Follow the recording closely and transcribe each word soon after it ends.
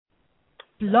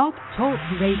Blog Talk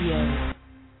Radio.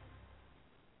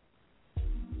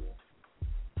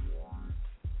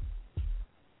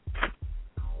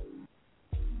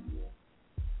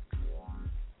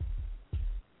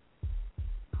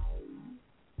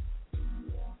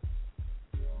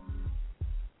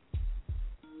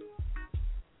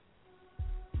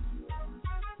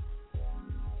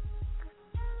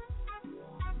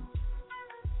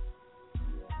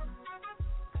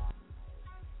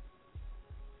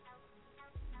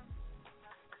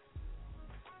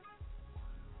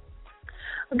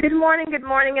 Good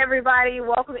morning, everybody.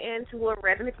 Welcome into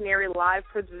Loretta McNary Live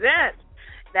Presents.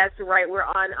 That's right, we're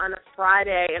on a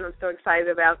Friday, and I'm so excited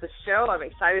about the show. I'm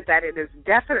excited that it is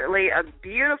definitely a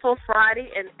beautiful Friday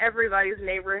in everybody's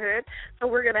neighborhood. So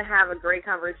we're going to have a great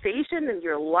conversation, and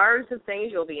you'll learn some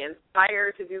things. You'll be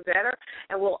inspired to do better.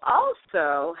 And we'll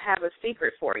also have a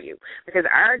secret for you, because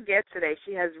our guest today,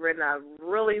 she has written a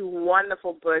really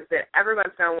wonderful book that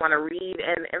everyone's going to want to read,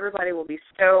 and everybody will be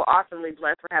so awesomely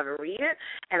blessed for having read it.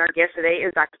 And our guest today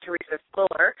is Dr. Teresa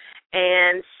Fuller,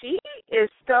 and she is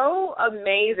so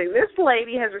amazing. This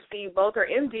lady has received both her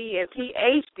MD and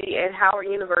PhD at Howard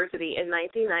University in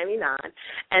 1999,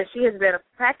 and she has been a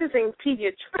practicing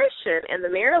pediatrician in the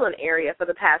Maryland area for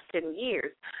the past 10 years.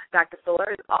 Dr.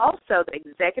 Fuller is also the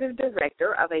executive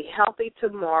director of A Healthy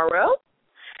Tomorrow,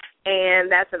 and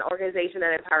that's an organization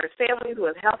that empowers families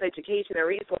with health, education, and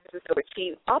resources to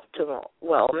achieve optimal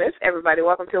wellness. Everybody,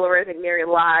 welcome to Loretta McNary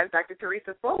Live, Dr.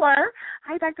 Teresa Fuller.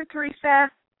 Hi, Dr. Teresa.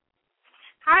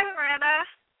 Hi, Loretta.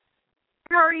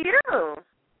 How are you?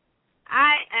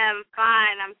 I am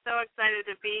fine. I'm so excited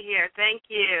to be here. Thank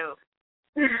you.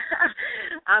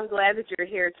 I'm glad that you're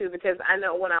here, too, because I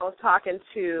know when I was talking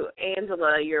to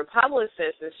Angela, your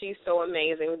publicist, and she's so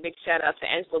amazing, big shout-out to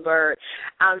Angela Bird,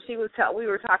 we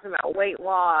were talking about weight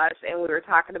loss, and we were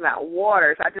talking about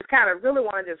water, so I just kind of really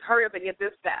want to just hurry up and get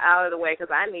this out of the way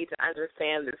because I need to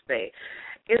understand this thing.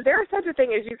 Is there such a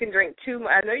thing as you can drink too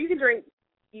much? I know you can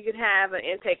have an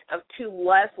intake of too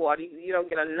less water. You don't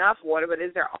get enough water, but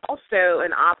is there also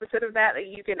an opposite of that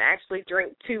you can actually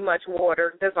drink too much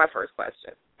water? That's my first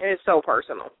question. And it's so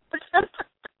personal.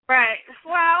 Right.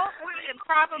 Well,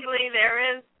 probably there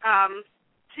is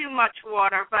too much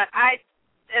water, but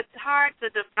it's hard to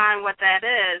define what that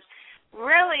is.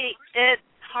 Really, it's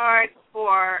hard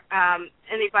for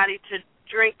anybody to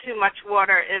drink too much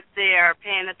water if they are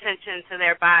paying attention to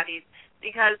their bodies,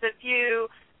 because if you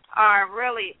are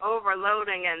really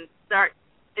overloading and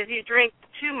if you drink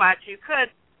too much, you could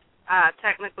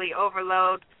technically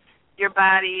overload your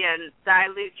body and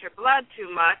dilute your blood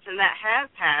too much, and that has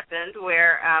happened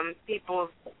where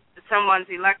someone's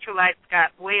electrolytes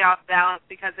got way off balance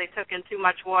because they took in too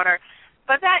much water.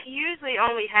 But that usually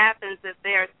only happens if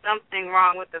there's something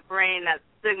wrong with the brain that's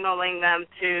signaling them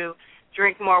to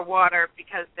drink more water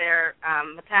because their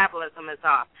metabolism is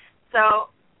off.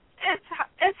 So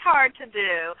it's hard to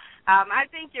do. I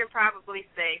think you're probably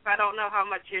safe. I don't know how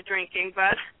much you're drinking,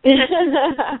 but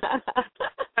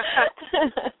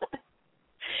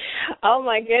oh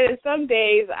my goodness, some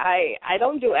days I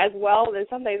don't do as well, and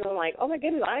some days I'm like, oh my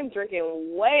goodness, I'm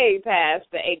drinking way past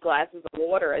the 8 glasses of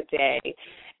water a day.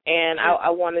 And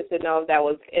I wanted to know if that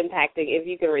was impacting, if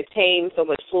you can retain so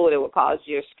much fluid, it would cause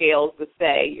your scales to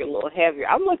say you're a little heavier.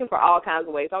 I'm looking for all kinds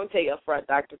of ways. I'm going to tell you up front,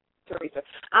 Dr. Teresa,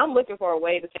 I'm looking for a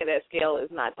way to say that scale is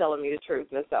not telling me the truth,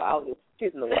 and so I'll just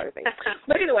choosing the water thing.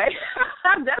 But anyway,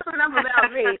 that's enough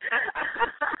about me.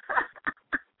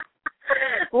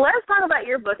 Let's talk about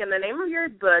your book, and the name of your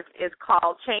book is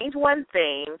called Change One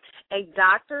Thing, A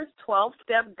Doctor's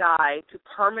 12-Step Guide to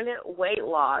Permanent Weight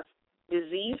Loss,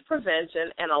 Disease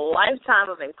Prevention, and a Lifetime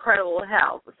of Incredible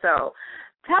Health. So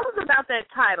tell us about that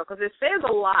title, because it says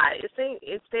a lot.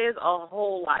 It says a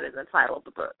whole lot in the title of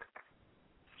the book.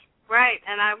 Right,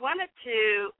 and I wanted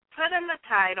to put in the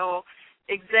title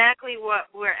exactly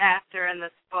what we're after in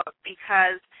this book,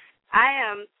 because I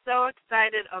am so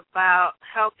excited about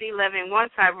healthy living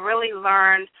once I've really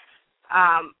learned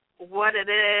what it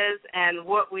is and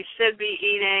what we should be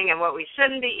eating and what we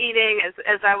shouldn't be eating.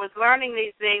 As I was learning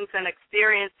these things and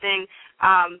experiencing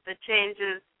the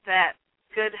changes that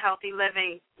good, healthy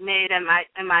living made in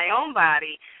my own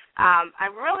body,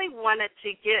 I really wanted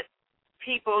to get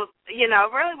people,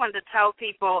 really wanted to tell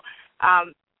people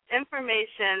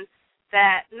information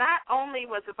that not only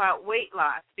was about weight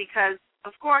loss, because,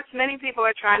 of course, many people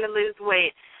are trying to lose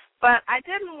weight, but I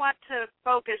didn't want to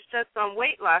focus just on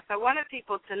weight loss. I wanted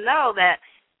people to know that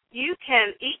you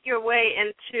can eat your way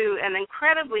into an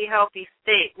incredibly healthy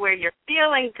state where you're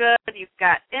feeling good, you've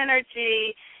got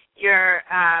energy, you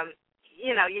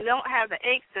don't have the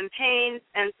aches and pains,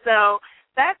 and so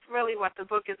that's really what the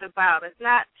book is about. It's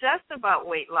not just about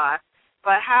weight loss,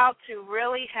 but how to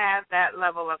really have that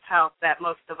level of health that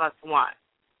most of us want.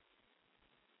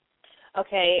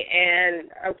 Okay, and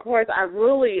of course, I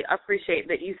really appreciate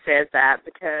that you said that,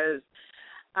 because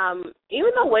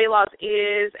even though weight loss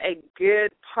is a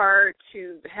good part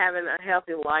to having a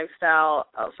healthy lifestyle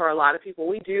for a lot of people,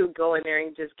 we do go in there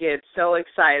and just get so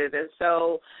excited and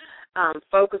so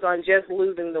focused on just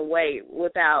losing the weight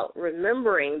without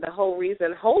remembering the whole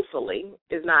reason, hopefully,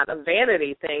 is not a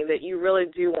vanity thing, that you really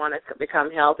do want to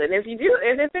become healthy. And if you do,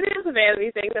 and if it is a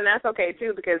vanity thing, then that's okay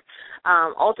too, because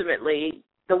ultimately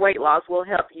the weight loss will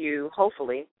help you,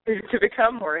 hopefully, to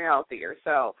become more healthier.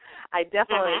 So I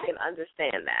definitely can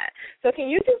understand that. So can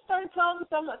you just start telling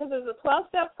someone, because it's a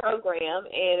 12-step program,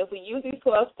 and if we use these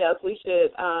 12 steps, we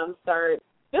should start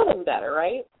feeling better,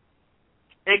 right?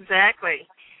 Exactly.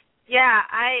 Yeah,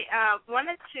 I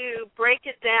wanted to break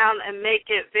it down and make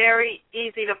it very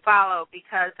easy to follow,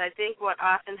 because I think what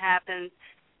often happens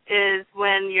is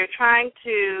when you're trying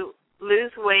to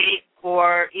lose weight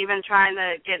or even trying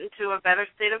to get into a better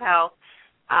state of health,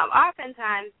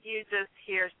 oftentimes you just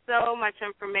hear so much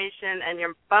information and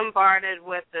you're bombarded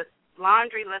with this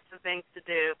laundry list of things to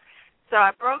do. So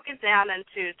I broke it down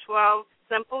into 12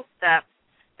 simple steps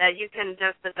that you can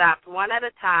just adopt one at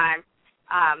a time,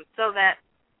 so that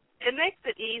it makes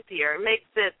it easier. It makes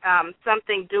it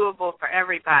something doable for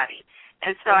everybody.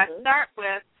 And so I start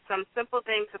with some simple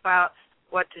things about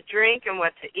what to drink and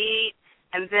what to eat.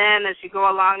 And then as you go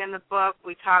along in the book,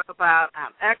 we talk about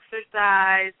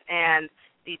exercise and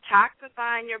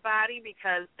detoxifying your body,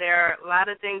 because there are a lot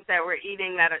of things that we're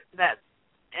eating that's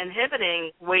inhibiting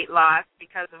weight loss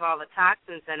because of all the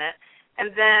toxins in it.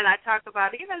 And then I talk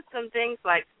about even some things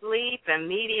like sleep and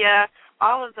media.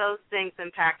 All of those things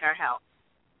impact our health.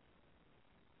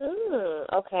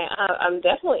 Okay, I'm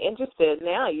definitely interested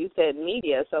now. You said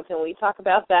media, so can we talk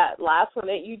about that last one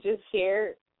that you just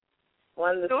shared?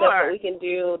 One of the steps that we can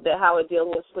do, how it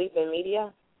deals with sleep and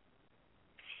media?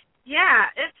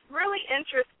 Yeah, it's really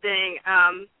interesting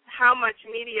how much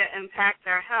media impacts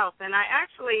our health. And I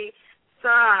actually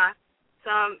saw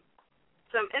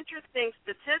some interesting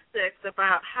statistics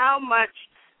about how much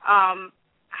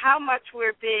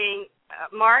we're being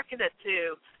marketed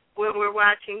to when we're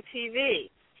watching TV.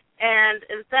 And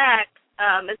in fact,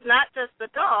 it's not just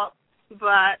adults,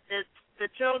 but it's the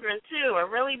children, too, are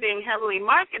really being heavily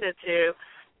marketed to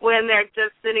when they're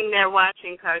just sitting there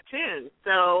watching cartoons.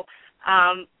 So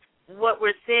what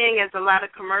we're seeing is a lot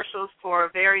of commercials for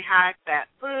very high-fat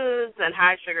foods and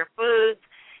high-sugar foods,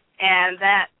 and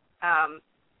that,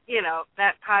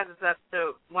 that causes us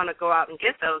to want to go out and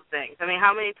get those things. I mean,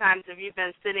 how many times have you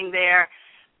been sitting there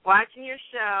watching your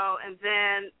show, and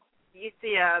then you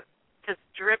see just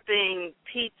dripping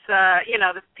pizza,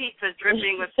 this pizza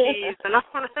dripping with cheese, and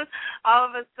all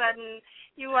of a sudden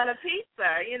you want a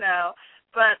pizza,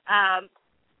 But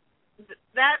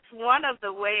that's one of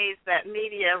the ways that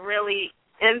media really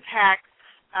impacts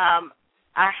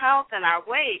our health and our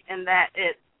weight, in that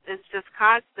it's just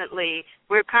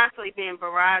we're constantly being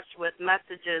barraged with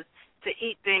messages to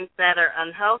eat things that are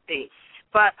unhealthy.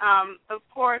 But, of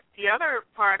course, the other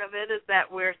part of it is that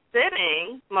we're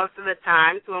sitting most of the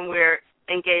times when we're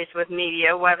engaged with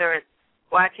media, whether it's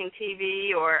watching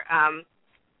TV or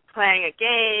playing a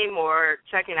game or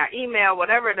checking our email,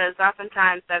 whatever it is.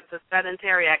 Oftentimes that's a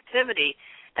sedentary activity.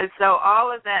 And so all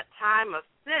of that time of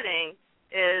sitting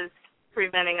is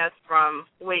preventing us from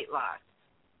weight loss.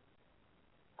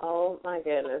 Oh, my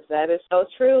goodness, that is so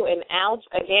true. And ouch,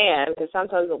 again, because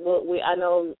sometimes I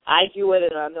know I do it,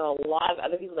 and I know a lot of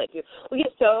other people that do. We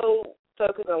get so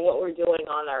focused on what we're doing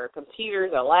on our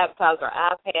computers, our laptops, our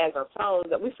iPads, our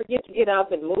phones, that we forget to get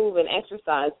up and move and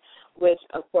exercise, which,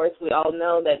 of course, we all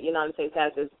know that the United States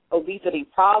has this obesity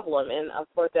problem, and, of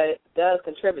course, that it does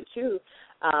contribute to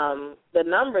the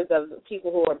numbers of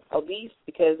people who are obese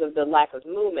because of the lack of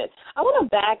movement. I want to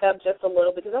back up just a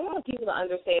little because I want people to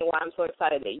understand why I'm so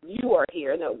excited that you are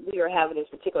here, that we are having this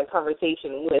particular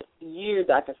conversation with you,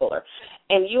 Dr. Fuller.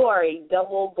 And you are a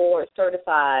double board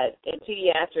certified in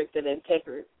pediatrics and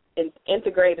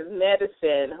integrative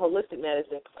medicine, holistic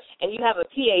medicine, and you have a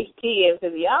PhD in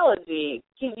physiology.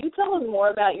 Can you tell us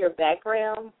more about your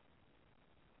background?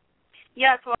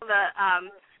 Yes, well,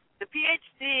 the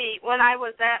PhD, when I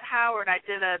was at Howard, I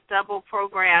did a double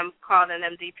program called an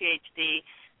MD PhD,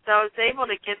 so I was able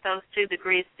to get those two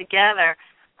degrees together.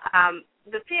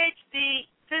 The PhD,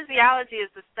 physiology,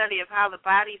 is the study of how the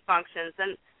body functions,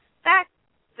 and back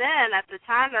then, at the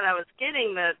time that I was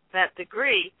getting that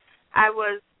degree, I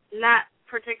was not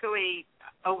particularly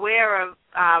aware of,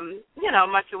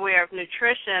 much aware of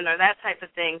nutrition or that type of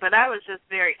thing, but I was just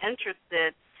very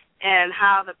interested in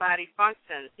how the body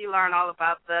functions. You learn all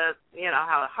about how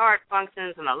the heart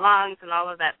functions and the lungs and all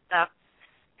of that stuff.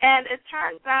 And it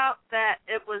turns out that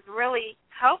it was really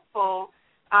helpful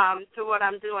to what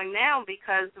I'm doing now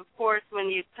because, of course, when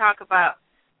you talk about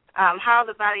how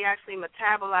the body actually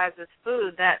metabolizes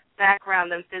food, that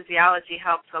background in physiology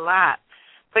helps a lot.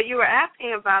 But you were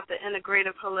asking about the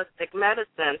integrative holistic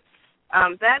medicine.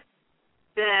 That's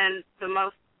been the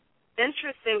most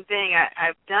interesting thing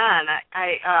I've done.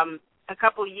 A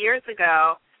couple years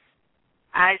ago,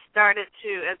 I started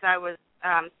to, as I was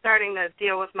starting to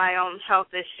deal with my own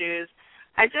health issues,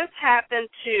 I just happened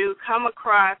to come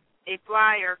across a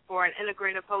flyer for an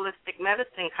integrative holistic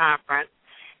medicine conference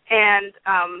and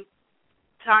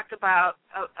talked about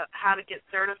how to get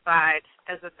certified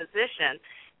as a physician.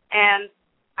 And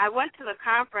I went to the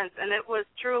conference, and it was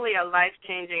truly a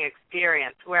life-changing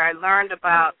experience where I learned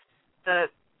about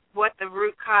what the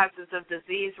root causes of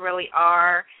disease really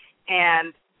are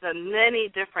and the many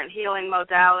different healing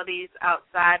modalities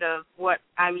outside of what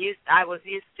I was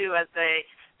used to as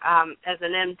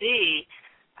an MD,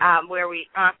 where we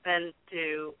often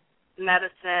do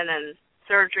medicine and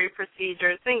surgery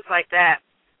procedures, things like that.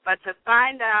 But to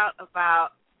find out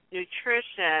about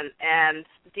nutrition and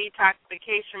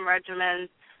detoxification regimens,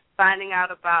 finding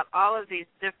out about all of these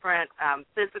different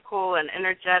physical and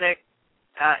energetic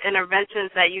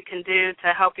interventions that you can do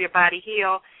to help your body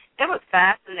heal, it was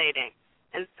fascinating.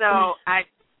 And so I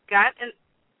got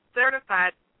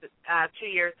certified 2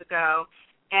 years ago,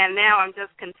 and now I'm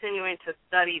just continuing to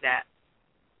study that.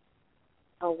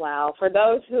 Oh, wow. For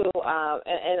those who,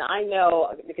 and I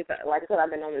know, because like I said,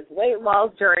 I've been on this weight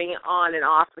loss journey on and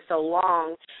off for so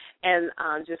long, and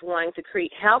just wanting to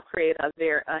help create a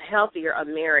healthier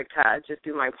America, just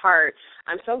do my part.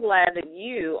 I'm so glad that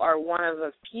you are one of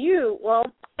a few,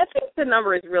 well, I think the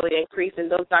number is really increasing,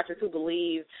 those doctors who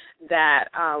believe that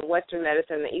Western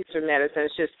medicine and Eastern medicine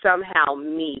should somehow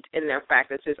meet in their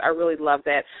practices. I really love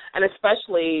that. And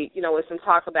especially, with some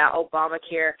talk about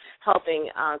Obamacare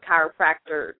helping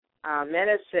chiropractic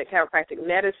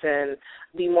medicine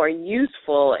be more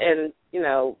useful in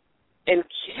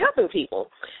helping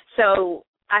people. So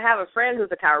I have a friend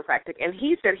who's a chiropractic, and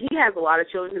he said he has a lot of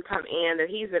children who come in that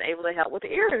he's been able to help with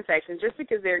the ear infections just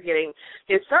because they're getting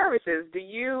his services.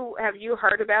 Have you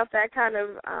heard about that kind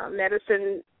of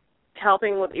medicine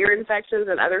helping with ear infections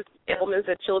and other ailments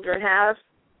that children have?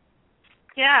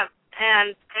 Yeah,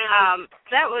 and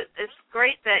it's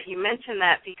great that you mentioned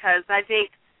that because I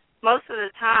think most of the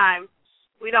time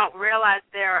we don't realize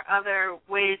there are other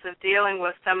ways of dealing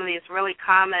with some of these really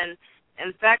common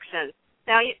infections.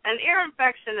 Now, an ear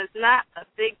infection is not a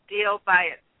big deal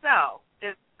by itself.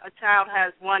 If a child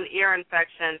has one ear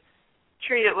infection,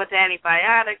 treat it with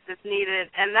antibiotics if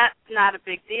needed, and that's not a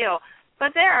big deal.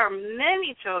 But there are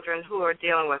many children who are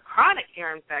dealing with chronic ear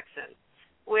infections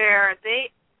where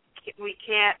we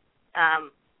can't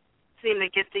seem to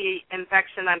get the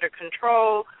infection under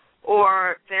control,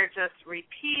 or they're just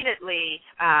repeatedly,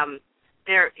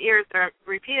 their ears are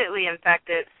repeatedly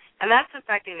infected, and that's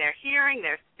affecting their hearing,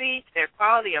 their speech, their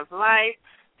quality of life,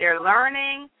 their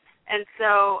learning. And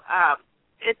so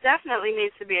it definitely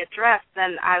needs to be addressed.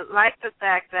 And I like the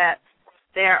fact that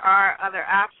there are other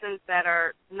options that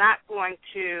are not going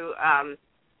to,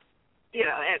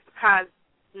 cause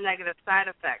negative side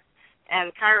effects. And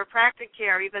chiropractic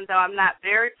care, even though I'm not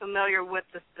very familiar with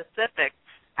the specifics,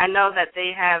 I know that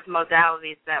they have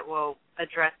modalities that will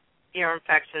address ear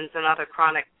infections and other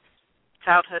chronic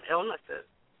childhood illnesses.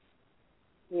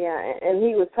 Yeah, and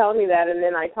he was telling me that, and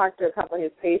then I talked to a couple of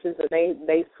his patients, and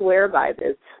they swear by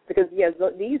this because, yes,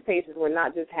 these patients were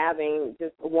not just having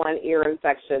just one ear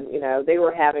infection. They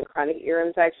were having chronic ear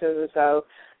infections, and so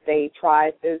they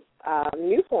tried this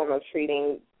new form of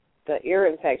treating the ear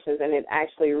infections, and it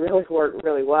actually really worked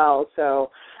really well.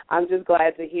 So I'm just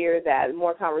glad to hear that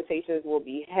more conversations will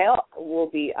be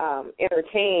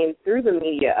entertained through the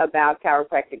media about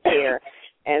chiropractic care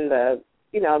and the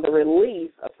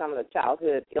relief of some of the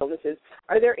childhood illnesses.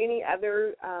 Are there any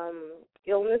other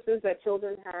illnesses that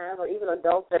children have, or even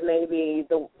adults that maybe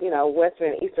the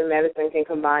Western and Eastern medicine can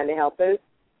combine to help us?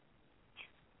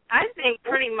 I think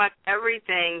pretty much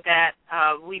everything that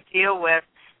we deal with,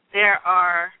 there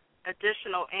are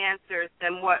additional answers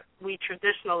than what we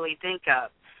traditionally think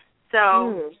of.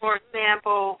 So, for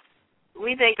example,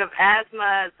 we think of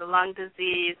asthma as a lung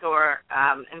disease or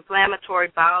inflammatory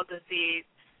bowel disease.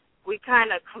 We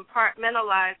kind of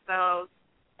compartmentalize those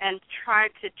and try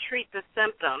to treat the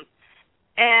symptoms.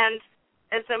 And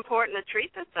it's important to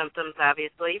treat the symptoms,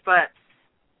 obviously, but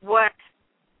what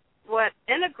what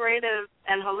integrative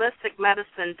and holistic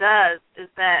medicine does is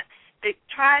that it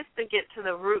tries to get to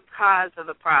the root cause of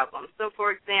the problem. So,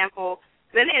 for example,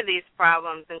 many of these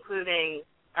problems, including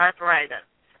arthritis,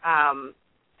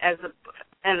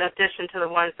 in addition to the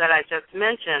ones that I just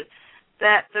mentioned,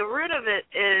 that the root of it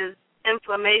is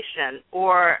inflammation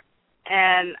or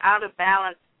an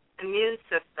out-of-balance immune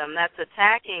system that's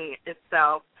attacking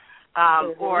itself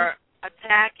or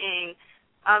attacking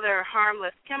other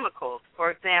harmless chemicals.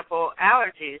 For example,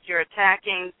 allergies. You're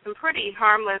attacking some pretty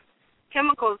harmless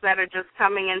chemicals that are just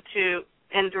coming in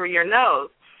through your nose.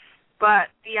 But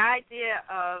the idea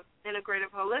of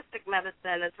integrative holistic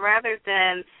medicine is rather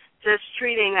than just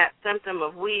treating that symptom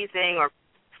of wheezing or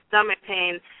stomach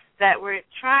pain, that we're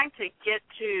trying to get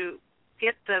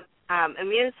the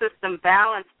immune system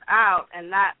balanced out and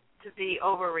not to be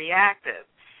overreactive.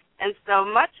 And so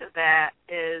much of that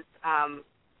is,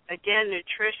 again,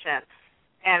 nutrition.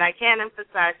 And I can't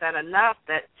emphasize that enough,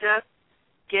 that just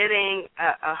getting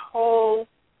a whole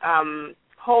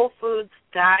foods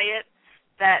diet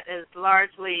that is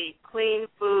largely clean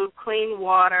food, clean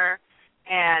water,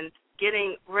 and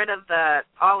getting rid of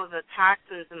all of the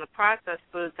toxins and the processed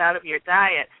foods out of your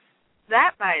diet,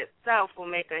 that by itself will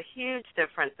make a huge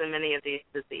difference in many of these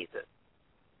diseases.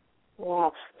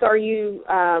 Wow. So are you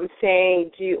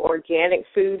saying do organic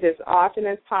foods as often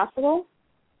as possible?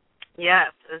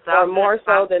 Yes, as or often more as so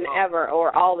possible. than ever,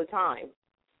 or all the time?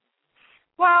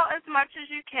 Well, as much as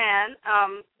you can.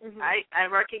 I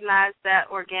recognize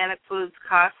that organic foods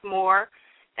cost more,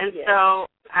 and so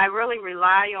I really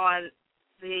rely on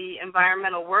the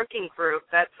Environmental Working Group.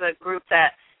 That's a group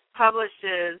that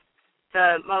publishes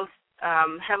the most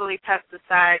heavily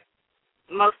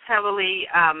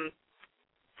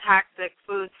toxic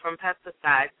foods from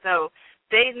pesticides. So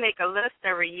they make a list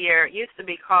every year. It used to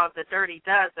be called the Dirty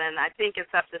Dozen. I think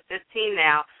it's up to 15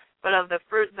 now. But of the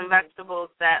fruits and vegetables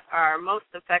that are most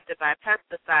affected by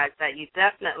pesticides that you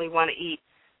definitely want to eat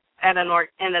from an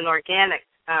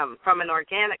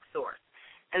organic source.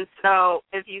 And so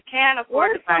if you can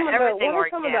afford to buy everything organic. What are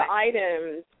some of the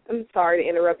items, I'm sorry to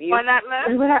interrupt you. On that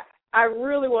list? But I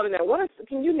really want to know,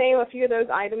 can you name a few of those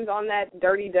items on that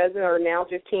Dirty Dozen or now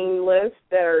 15 list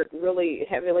that are really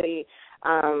heavily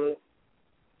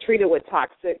treated with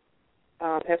toxic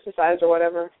pesticides or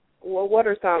whatever? Well, what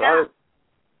are some?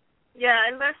 Yeah,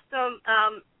 I list them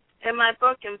in my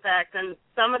book, in fact, and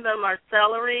some of them are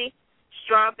celery,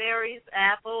 strawberries,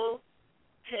 apples,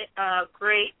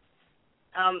 grapes,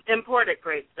 imported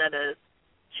grapes, that is,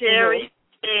 cherries,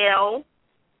 kale,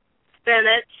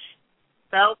 spinach,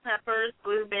 bell peppers,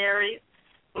 blueberries.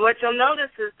 And what you'll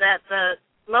notice is that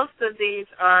most of these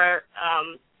are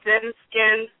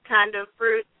thin-skinned kind of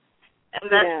fruits and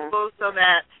vegetables, so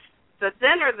that the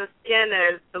thinner the skin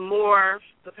is, the more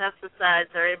the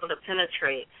pesticides are able to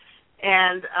penetrate.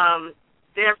 And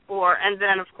therefore, and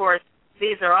then, of course,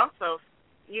 these are also,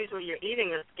 usually you're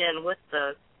eating the skin with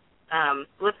the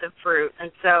fruit,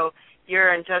 and so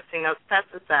you're ingesting those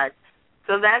pesticides.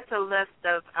 So that's a list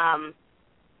of,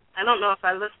 I don't know if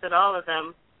I listed all of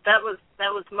them. That was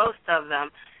most of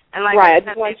them. And like right, I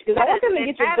said, because I want them to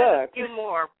get your book. A few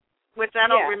more, which I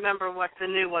don't remember what the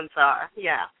new ones are.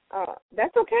 Yeah.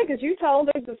 That's okay, because you told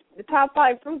us the top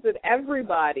 5 fruits that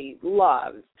everybody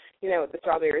loves. You know, the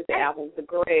strawberries, the apples, the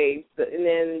grapes, and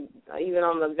then even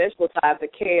on the vegetable side, the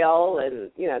kale and,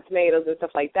 tomatoes and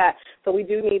stuff like that. So we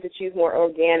do need to choose more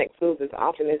organic foods as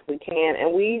often as we can.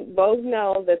 And we both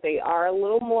know that they are a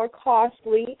little more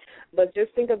costly, but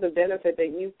just think of the benefit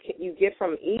that you get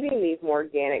from eating these more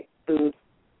organic foods.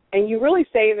 And you really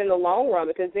save in the long run,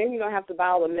 because then you don't have to buy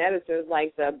all the medicines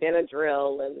like the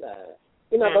Benadryl and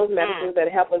those medicines that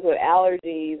help us with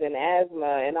allergies and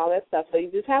asthma and all that stuff. So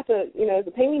you just have to, it's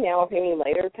a pay me now or pay me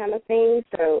later kind of thing.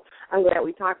 So I'm glad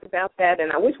we talked about that,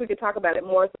 and I wish we could talk about it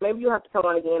more. So maybe you'll have to come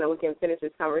on again and we can finish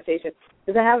this conversation,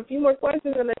 because I have a few more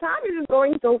questions and the time is just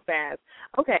going so fast.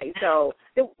 Okay, so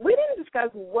we didn't discuss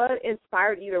what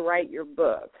inspired you to write your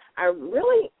book. I'm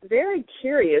really very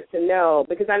curious to know,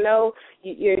 because I know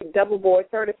you're double board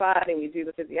certified and you do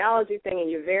the physiology thing, and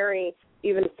you're very,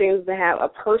 even seems to have a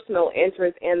personal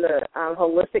interest in the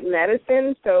holistic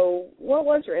medicine. So what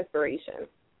was your inspiration?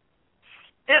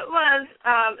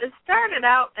 It started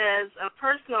out as a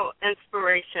personal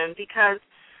inspiration, because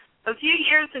a few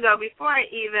years ago, before I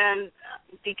even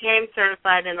became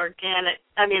certified in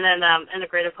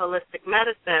integrative holistic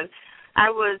medicine, I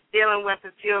was dealing with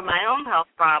a few of my own health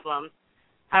problems.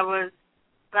 I was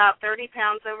about 30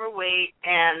 pounds overweight,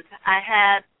 and I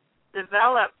had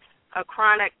developed a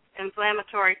chronic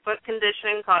inflammatory foot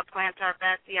condition called plantar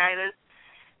fasciitis,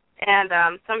 And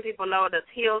some people know it as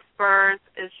heel spurs.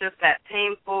 It's just that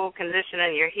painful condition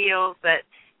in your heels that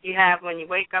you have when you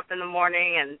wake up in the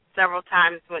morning and several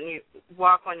times when you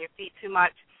walk on your feet too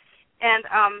much. And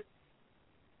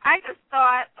I just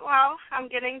thought, well, I'm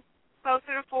getting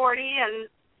closer to 40,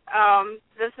 and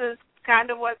this is kind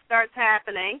of what starts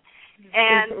happening.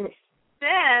 And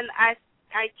then I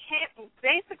can't,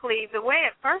 basically the way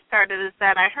it first started is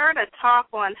that I heard a talk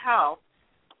on health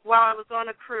while I was on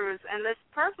a cruise, and this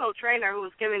personal trainer who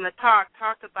was giving the talk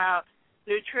talked about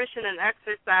nutrition and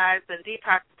exercise and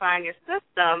detoxifying your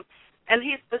system, and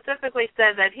he specifically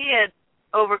said that he had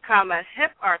overcome a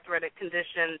hip arthritic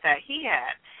condition that he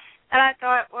had. And I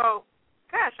thought, well,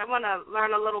 gosh, I want to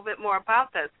learn a little bit more about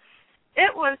this.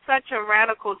 It was such a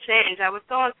radical change. I was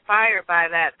so inspired by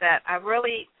that I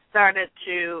really started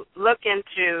to look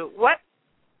into what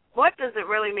does it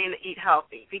really mean to eat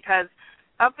healthy, because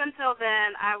up until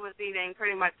then, I was eating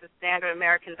pretty much the standard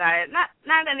American diet, not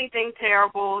anything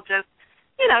terrible, just,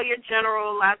 your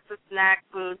general, lots of snack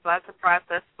foods, lots of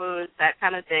processed foods, that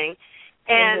kind of thing.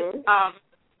 And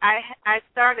I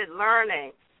started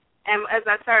learning. And as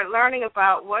I started learning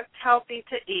about what's healthy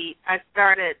to eat, I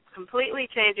started completely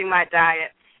changing my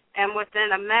diet. And within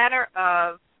a matter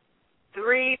of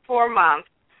 3-4 months,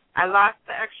 I lost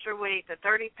the extra weight, the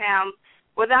 30 pounds,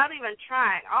 without even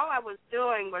trying. All I was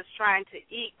doing was trying to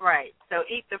eat right. So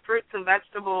eat the fruits and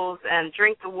vegetables and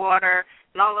drink the water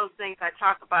and all those things I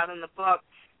talk about in the book.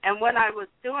 And when I was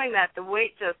doing that, the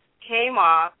weight just came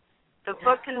off. The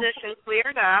foot condition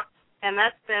cleared up, and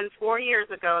that's been 4 years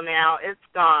ago now. It's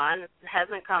gone. It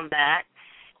hasn't come back.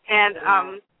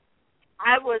 And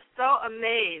I was so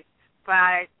amazed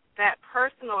by that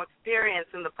personal experience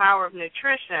and the power of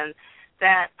nutrition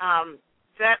that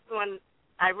that's when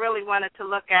I really wanted to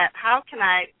look at how can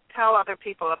I tell other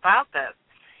people about this.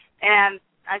 And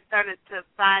I started to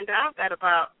find out that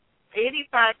about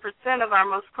 85% of our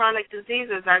most chronic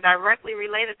diseases are directly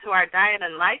related to our diet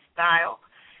and lifestyle.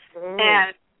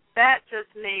 And that just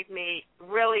made me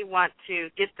really want to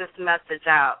get this message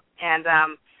out. And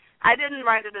I didn't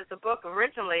write it as a book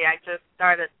originally. I just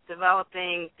started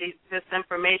developing this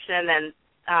information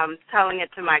and telling it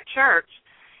to my church.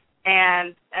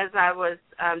 And as I was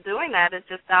doing that, it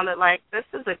just sounded like this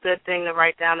is a good thing to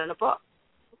write down in a book.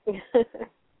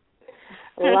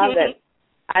 Love it.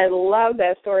 I love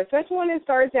that story, especially when it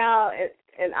starts out,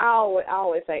 and I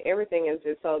always say everything is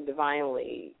just so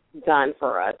divinely done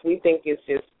for us. We think it's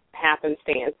just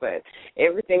happenstance, but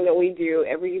everything that we do,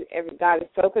 every God is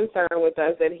so concerned with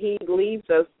us that he leads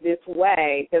us this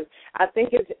way, because I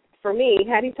think it's, for me,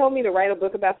 had he told me to write a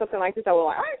book about something like this, I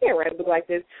was like, I can't write a book like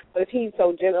this. But if he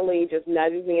so gently just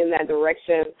nudges me in that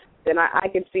direction, then I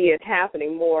could see it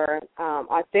happening more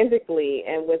authentically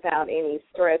and without any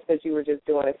stress, because you were just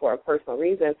doing it for a personal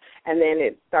reason. And then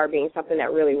it started being something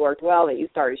that really worked well, and you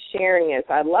started sharing it.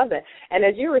 So I love it. And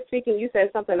as you were speaking, you said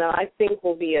something that I think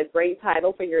will be a great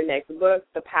title for your next book,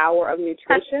 The Power of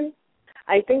Nutrition.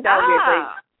 I think that would be a great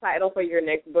title for your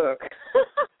next book.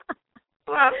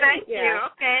 Well, thank you.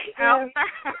 Okay, I'll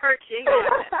start working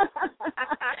on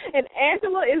it. And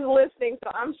Angela is listening, so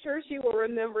I'm sure she will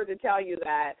remember to tell you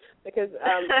that, because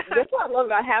that's what I love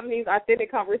about having these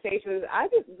authentic conversations.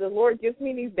 The Lord gives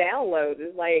me these downloads.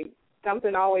 It's like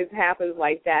something always happens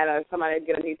like that, or somebody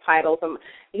get a new title.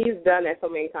 He's done that so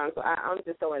many times, so I'm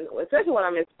just so, especially when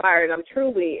I'm inspired. I'm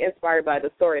truly inspired by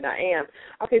the story that I am.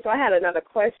 Okay, so I had another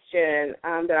question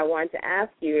that I wanted to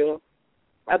ask you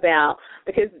about,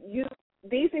 because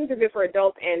these things are good for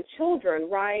adults and children,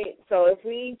 right? So if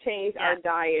we change our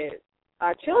diet,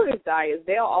 our children's diets,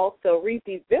 they'll also reap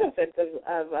these benefits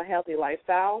of a healthy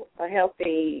lifestyle, a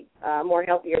healthy, more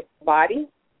healthier body.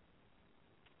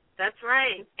 That's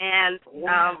right. And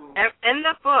in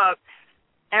the book,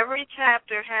 every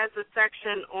chapter has a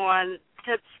section on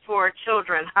tips for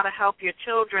children, how to help your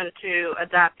children to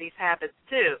adopt these habits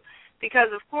too. Because,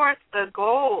 of course, the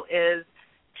goal is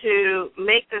to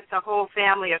make this a whole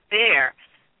family affair.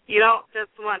 You don't just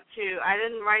want to, I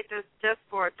didn't write this just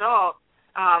for adults.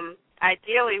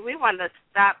 Ideally, we want to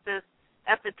stop this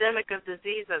epidemic of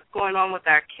disease that's going on with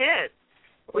our kids.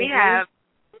 We have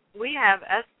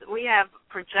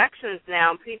projections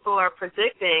now. People are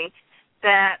predicting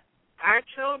that our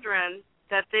children,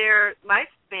 that their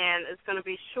lifespan is going to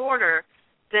be shorter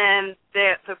than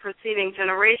the preceding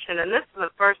generation, and this is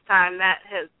the first time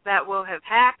that will have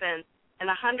happened in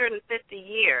 150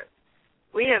 years.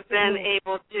 We have been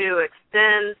able to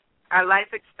extend our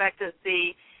life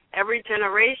expectancy every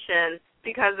generation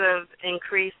because of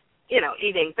increased,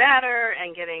 eating better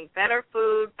and getting better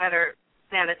food, better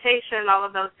sanitation, all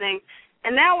of those things.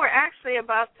 And now we're actually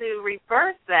about to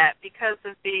reverse that because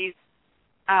of these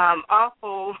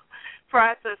awful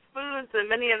processed foods and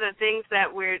many of the things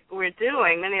that we're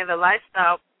doing, many of the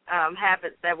lifestyle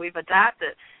habits that we've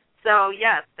adopted. So,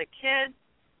 yes, the kids,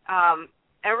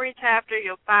 every chapter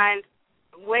you'll find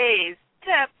ways,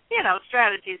 tips,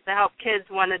 strategies to help kids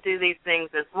want to do these things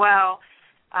as well.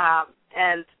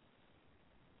 And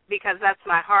because that's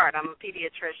my heart, I'm a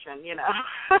pediatrician,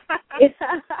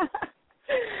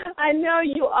 I know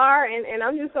you are, and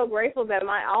I'm just so grateful that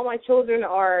all my children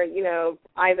are,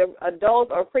 either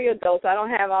adults or pre-adults. I don't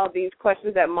have all these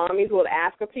questions that mommies would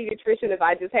ask a pediatrician if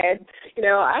I just had,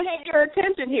 I had your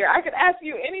attention here. I could ask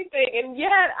you anything, and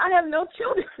yet I have no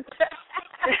children to ask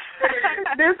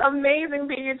this amazing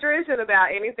pediatrician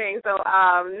about anything. So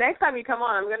next time you come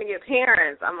on, I'm going to get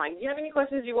parents. I'm like, do you have any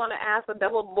questions you want to ask a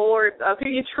double-board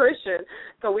pediatrician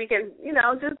so we can,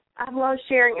 I love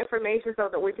sharing information so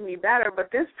that we can be better.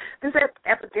 But this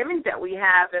epidemic that we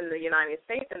have in the United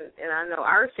States, and I know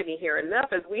our city here in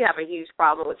Memphis, we have a huge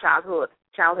problem with childhood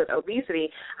obesity.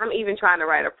 I'm even trying to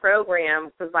write a program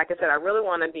because, like I said, I really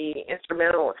want to be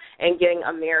instrumental in getting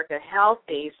America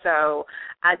healthy. So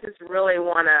I just really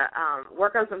want to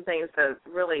work on some things to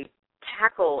really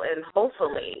tackle and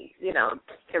hopefully,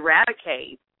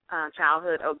 eradicate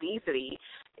childhood obesity,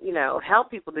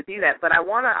 help people to do that. But I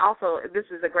want to also, this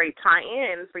is a great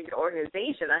tie-in for your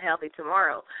organization, A Healthy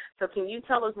Tomorrow. So can you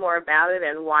tell us more about it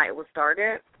and why it was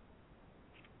started?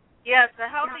 Yes, A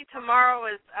Healthy Tomorrow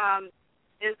is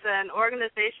an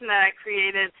organization that I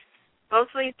created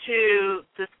mostly to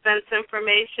dispense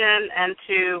information and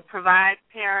to provide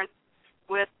parents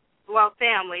with,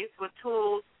 families with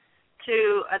tools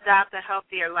to adopt a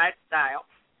healthier lifestyle.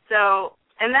 So,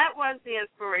 and that was the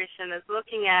inspiration, is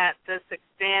looking at this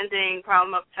expanding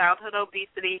problem of childhood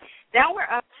obesity. Now we're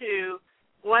up to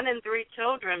 1 in 3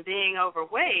 children being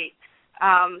overweight,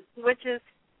 which is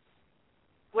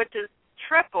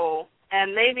triple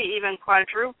and maybe even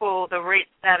quadruple the rate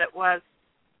that it was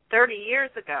 30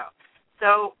 years ago.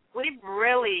 So we've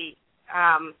really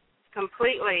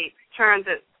completely turned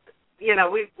it,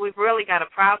 we've really got a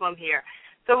problem here.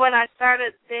 So when I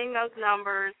started seeing those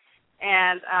numbers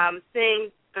and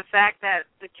seeing the fact that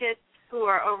the kids who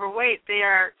are overweight, they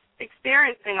are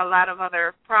experiencing a lot of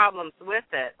other problems with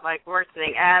it, like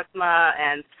worsening asthma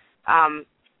and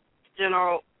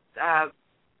general,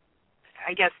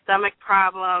 stomach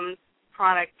problems,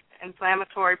 chronic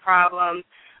inflammatory problems,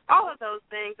 all of those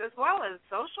things, as well as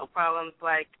social problems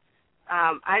like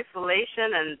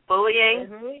isolation and bullying.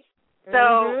 Mm-hmm.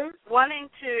 So wanting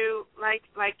to, like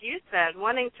you said,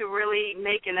 wanting to really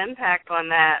make an impact on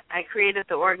that, I created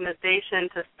the organization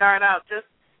to start out just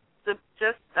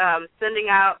sending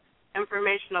out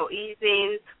informational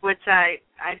e-zines, which I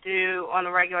do on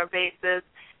a regular basis,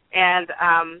 and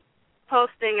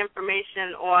posting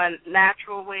information on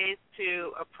natural ways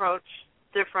to approach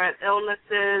different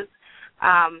illnesses.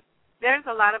 There's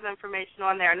a lot of information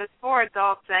on there, and it's for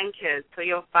adults and kids, so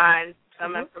you'll find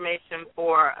some information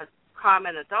for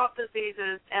common adult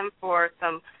diseases and for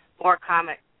some more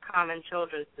common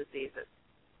children's diseases.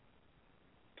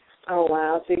 Oh,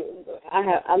 wow. See,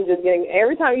 I'm just getting,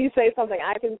 every time you say something,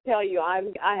 I can tell you I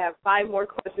have 5 more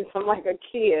questions. I'm like a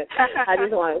kid. I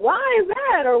just want, why is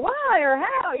that, or why, or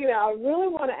how? I really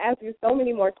want to ask you so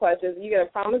many more questions. You got to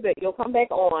promise that you'll come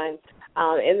back on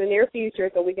in the near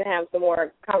future so we can have some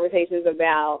more conversations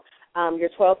about your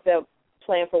 12-step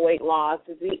plan for weight loss,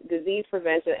 disease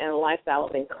prevention, and a lifestyle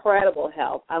of incredible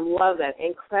health. I love that,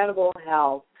 incredible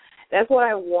health. That's what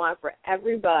I want for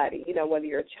everybody, whether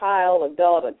you're a child,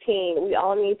 adult, or teen. We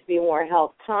all need to be more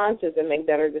health conscious and make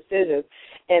better decisions.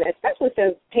 And especially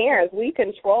since parents, we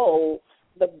control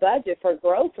the budget for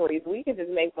groceries. We can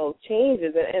just make those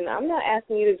changes. And I'm not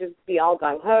asking you to just be all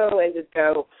gung-ho and just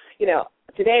go,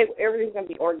 today everything's going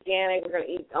to be organic. We're going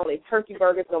to eat only turkey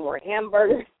burgers, no more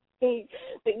hamburgers.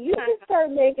 But you can start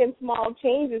making small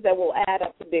changes that will add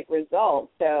up to big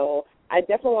results. So I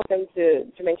definitely want them to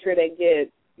make sure they get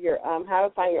your how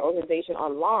to find your organization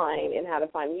online and how to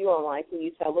find you online. Can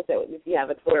you tell us that if you have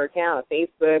a Twitter account, a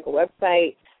Facebook, a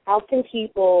website, how can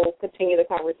people continue the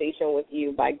conversation with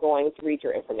you by going to read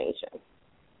your information?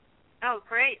 Oh,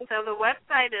 great. So the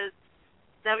website is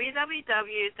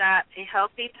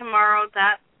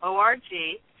www.ahealthytomorrow.org,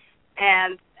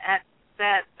 and at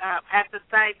the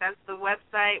site, that's the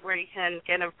website where you can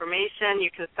get information.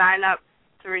 You can sign up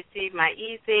to receive my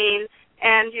e-zine,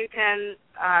 and you can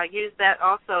use that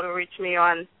also to reach me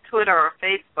on Twitter or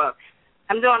Facebook.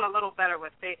 I'm doing a little better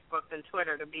with Facebook than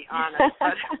Twitter, to be honest.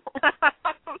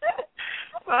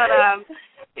 But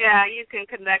you can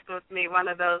connect with me one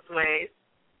of those ways.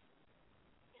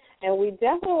 And we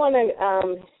definitely want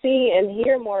to see and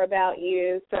hear more about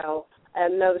you. So I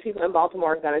know the people in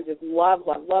Baltimore are going to just love,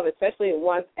 especially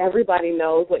once everybody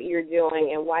knows what you're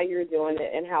doing and why you're doing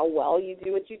it and how well you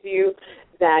do what you do,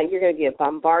 that you're going to get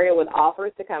bombarded with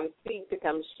offers to come speak, to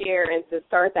come share, and to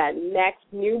start that next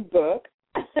new book.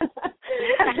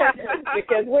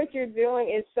 Because what you're doing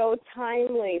is so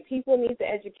timely. People need the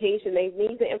education. They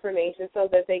need the information so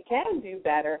that they can do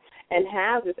better and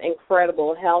have this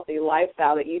incredible, healthy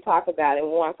lifestyle that you talk about and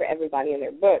want for everybody in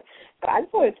their book. But I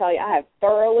just want to tell you, I have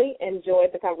thoroughly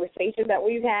enjoyed the conversation that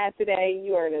we've had today.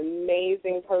 You are an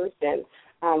amazing person,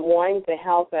 wanting to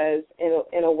help us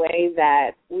in a way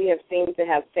that we have seemed to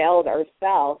have failed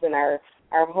ourselves and our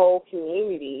whole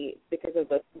community because of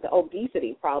the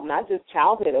obesity problem, not just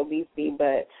childhood obesity,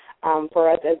 but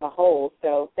for us as a whole.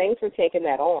 So thanks for taking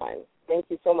that on. Thank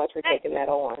you so much for taking that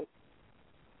on.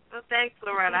 Well, thanks,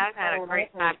 Loretta. I've had a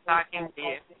great time talking to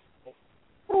you.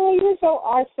 Oh, you're so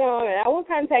awesome. And I will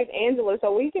contact Angela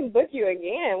so we can book you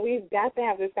again. We've got to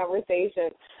have this conversation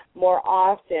more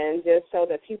often just so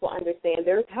that people understand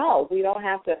there's help. We don't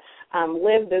have to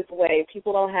live this way.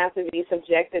 People don't have to be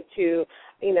subjected to,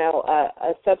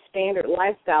 a substandard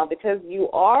lifestyle because you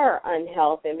are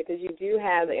unhealthy and because you do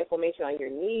have the inflammation on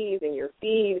your knees and your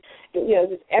feet,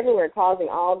 just everywhere causing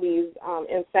all these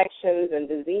infections and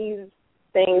disease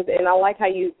things. And I like how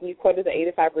you quoted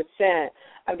the 85%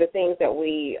 of the things that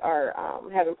we are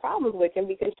having problems with can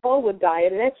be controlled with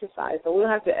diet and exercise. So we'll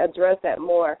have to address that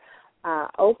more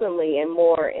openly and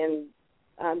more in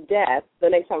depth the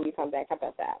next time we come back. How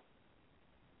about that?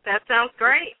 That sounds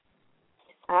great.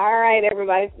 All right,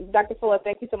 everybody. Dr. Fuller,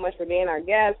 thank you so much for being our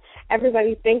guest.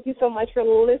 Everybody, thank you so much for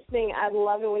listening. I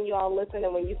love it when you all listen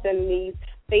and when you send these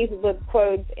Facebook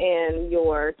quotes and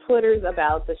your Twitters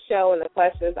about the show and the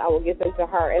questions. I will get them to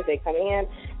her as they come in.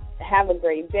 Have a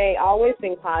great day. Always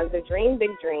think positive. Dream big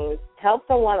dreams. Help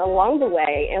someone along the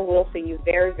way, and we'll see you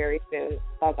very, very soon.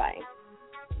 Bye-bye.